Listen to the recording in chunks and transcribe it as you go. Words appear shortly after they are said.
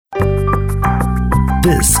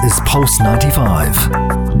This is Pulse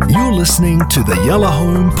 95. You're listening to the Yellow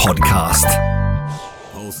Home Podcast.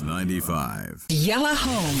 Pulse 95. Yellow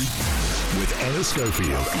Home With Anna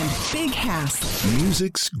Schofield. and Big House.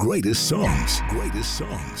 Music's greatest songs.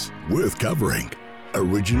 Worth covering.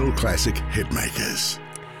 Original classic hitmakers.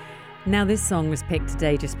 Now, this song was picked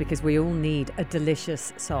today just because we all need a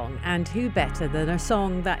delicious song, and who better than a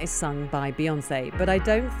song that is sung by Beyoncé? But I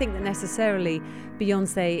don't think that necessarily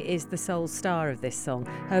Beyoncé is the sole star of this song.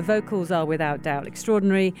 Her vocals are without doubt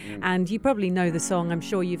extraordinary, and you probably know the song. I'm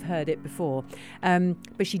sure you've heard it before.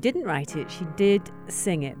 But she didn't write it, she did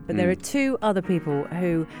sing it. But there are two other people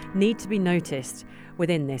who need to be noticed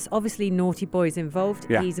within this. Obviously, Naughty Boy's involved.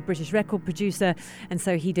 Yeah. He's a British record producer, and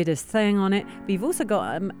so he did his thing on it. But you've also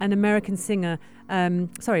got an American singer, a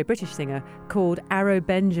British singer called Arrow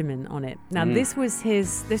Benjamin on it. Now, this was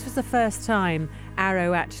the first time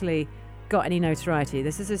Arrow actually got any notoriety.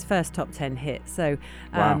 This is his first top 10 hit, so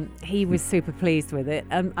Wow. he was super pleased with it.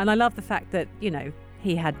 And I love the fact that,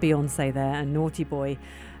 he had Beyonce there and Naughty Boy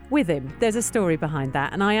with him. There's a story behind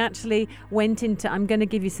that, and I actually I'm going to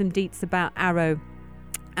give you some deets about Arrow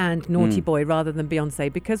and Naughty Boy rather than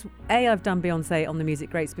Beyonce, because A, I've done Beyonce on the Music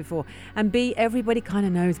Greats before, and B, everybody kind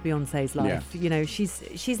of knows Beyonce's life. Yeah.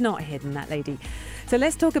 She's not hidden, that lady. So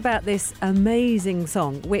let's talk about this amazing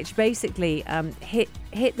song, which basically hit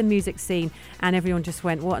the music scene, and everyone just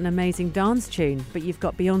went, what an amazing dance tune, but you've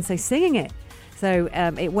got Beyonce singing it. So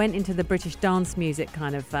it went into the British dance music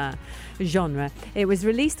kind of genre. It was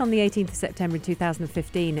released on the 18th of September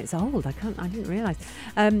 2015. It's old. I didn't realise.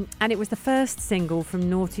 And it was the first single from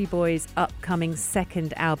Naughty Boy's upcoming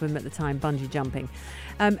second album at the time, Bungee Jumping.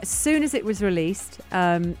 As soon as it was released,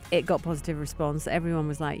 it got positive response. Everyone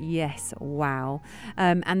was like, yes, wow.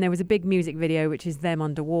 And there was a big music video, which is them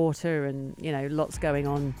underwater and, lots going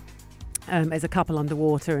on. As a couple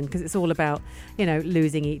underwater, and because it's all about,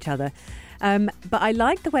 losing each other. But I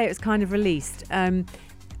like the way it was kind of released.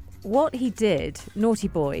 What he did, Naughty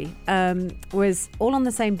Boy, was all on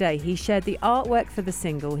the same day. He shared the artwork for the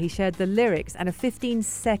single, he shared the lyrics and a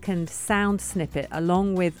 15-second sound snippet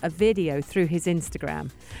along with a video through his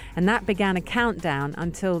Instagram. And that began a countdown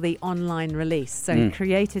until the online release. So he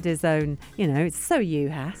created his own, it's so you,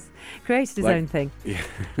 Hass. Created his own thing.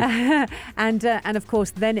 Yeah. and of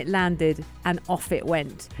course, then it landed and off it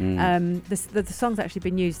went. The song's actually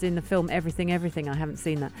been used in the film Everything, Everything. I haven't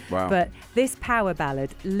seen that. Wow. But this power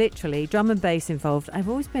ballad, literally, drum and bass involved. I've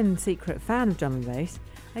always been a secret fan of drum and bass.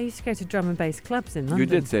 I used to go to drum and bass clubs in London. You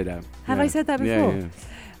did say that. Have Yeah. I said that before? Yeah.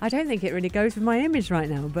 I don't think it really goes with my image right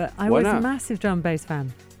now, but I Why was a not? massive drum and bass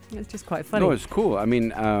fan. It's just quite funny. No, it's cool. I mean,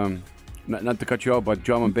 not to cut you off, but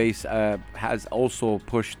drum and bass has also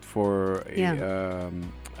pushed for, it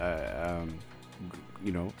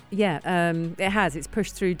has. It's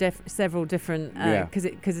pushed through several different because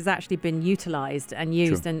it's actually been utilised and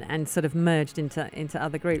used and sort of merged into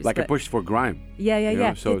other groups. like a push for grime.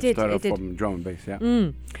 Yeah. So it started did. from drum and bass.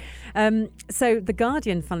 Yeah. So The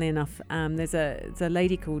Guardian, funnily enough, there's a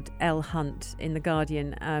lady called Elle Hunt in The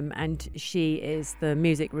Guardian, and she is the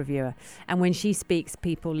music reviewer. And when she speaks,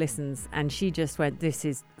 people listens, and she just went, this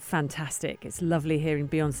is fantastic. It's lovely hearing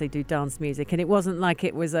Beyonce do dance music. And it wasn't like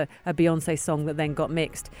it was a Beyonce song that then got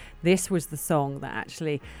mixed. This was the song that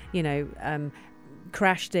actually,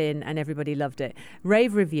 crashed in and everybody loved it.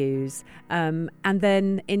 Rave reviews, and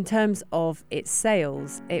then in terms of its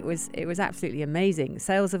sales, it was absolutely amazing.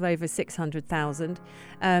 Sales of over 600,000,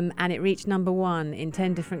 and it reached number one in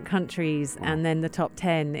 10 different countries, and then the top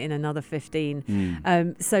 10 in another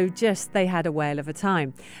 15. So just they had a whale of a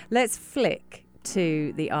time. Let's flick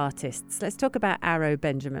to the artists. Let's talk about Arrow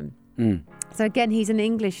Benjamin. So again, he's an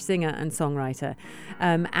English singer and songwriter,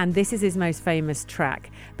 and this is his most famous track.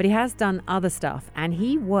 But he has done other stuff, and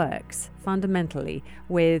he works fundamentally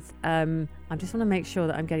with, I just want to make sure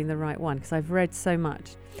that I'm getting the right one, because I've read so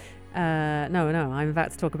much. No, I'm about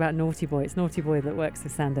to talk about Naughty Boy. It's Naughty Boy that works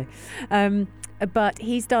with Sandy. But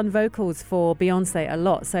he's done vocals for Beyonce a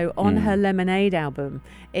lot. So on her Lemonade album,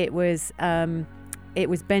 it was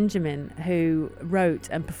Benjamin who wrote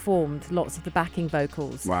and performed lots of the backing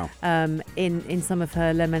vocals. Wow. In some of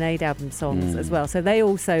her Lemonade album songs as well. So they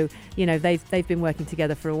also, they've been working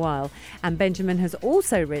together for a while. And Benjamin has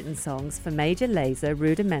also written songs for Major Lazer,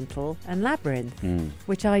 Rudimental and Labyrinth,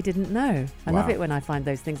 which I didn't know. I love it when I find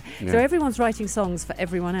those things. Yeah. So everyone's writing songs for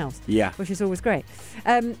everyone else, which is always great.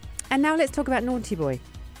 And now let's talk about Naughty Boy.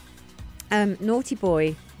 Naughty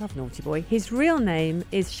Boy, love Naughty Boy. His real name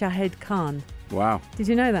is Shahid Khan. Wow. Did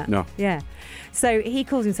you know that? No. Yeah. So he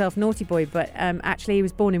calls himself Naughty Boy, but actually he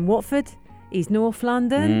was born in Watford He's North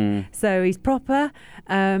London, so he's proper.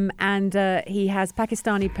 And he has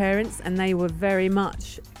Pakistani parents, and they were very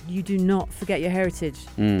much, you do not forget your heritage.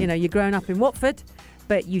 You know, you're growing up in Watford,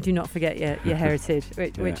 but you do not forget your heritage,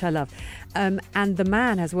 which I love. And the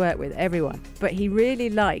man has worked with everyone, but he really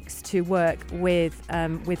likes to work with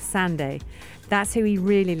Sandé. That's who he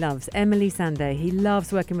really loves, Emily Sandé. He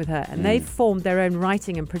loves working with her. And they've formed their own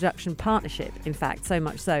writing and production partnership, in fact, so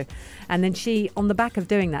much so. And then she, on the back of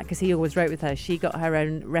doing that, because he always wrote with her, she got her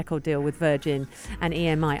own record deal with Virgin and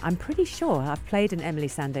EMI. I'm pretty sure I've played an Emily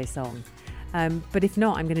Sandé song. But if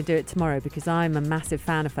not, I'm going to do it tomorrow because I'm a massive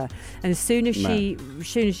fan of her. And as soon as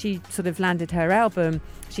she sort of landed her album,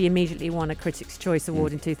 she immediately won a Critics' Choice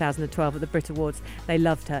Award in 2012 at the Brit Awards. They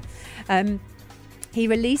loved her. He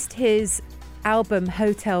released his album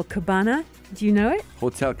Hotel Cabana. Do you know it?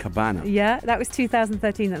 Hotel Cabana. Yeah, that was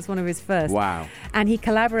 2013. That's one of his first. Wow. And he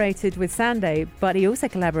collaborated with Sandé, but he also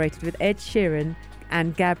collaborated with Ed Sheeran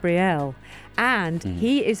and Gabrielle. And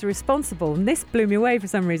he is responsible, and this blew me away for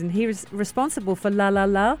some reason, he was responsible for La La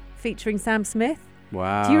La featuring Sam Smith.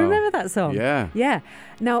 Wow. Do you remember that song? Yeah. Yeah.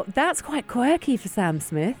 Now, that's quite quirky for Sam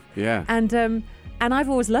Smith. Yeah. And I've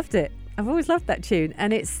always loved it. I've always loved that tune.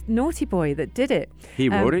 And it's Naughty Boy that did it. He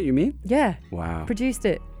wrote it, you mean? Yeah. Wow. Produced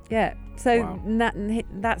it. Yeah. So Wow.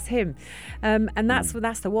 that's him. And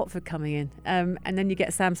that's the Watford coming in. And then you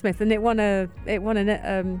get Sam Smith. And it won a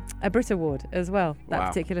Brit Award as well, that Wow.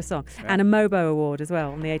 particular song. Yeah. And a Mobo Award as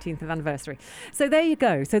well on the 18th anniversary. So there you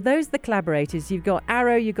go. So those are the collaborators. You've got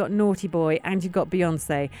Arrow, you've got Naughty Boy, and you've got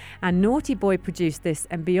Beyonce. And Naughty Boy produced this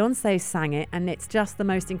and Beyonce sang it. And it's just the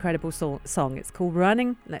most incredible song. It's called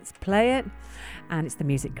Running. Let's play it. And it's the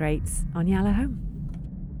Music Greats on Yellow Home.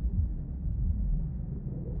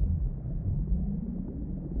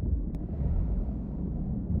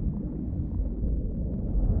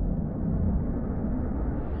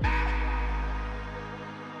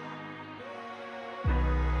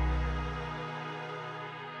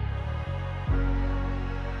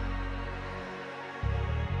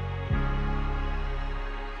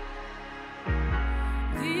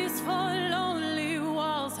 These four lonely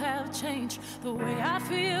walls have changed the way I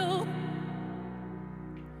feel.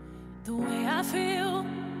 The way I feel.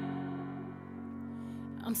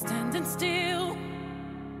 I'm standing still.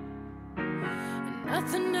 And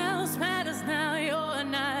nothing else matters now. You're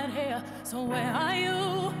not here. So where are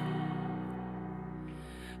you?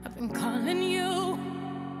 I've been calling you.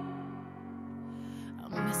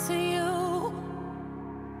 I'm missing you.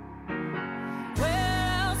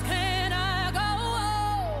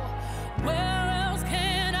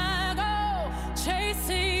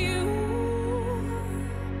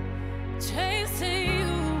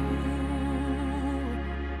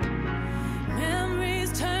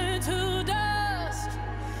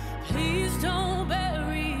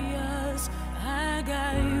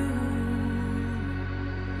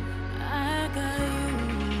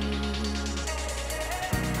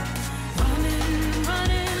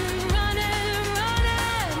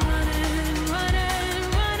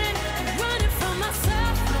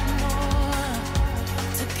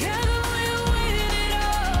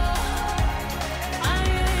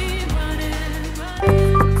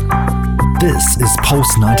 This is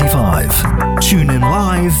Pulse 95. Tune in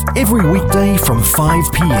live every weekday from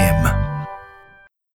 5 p.m.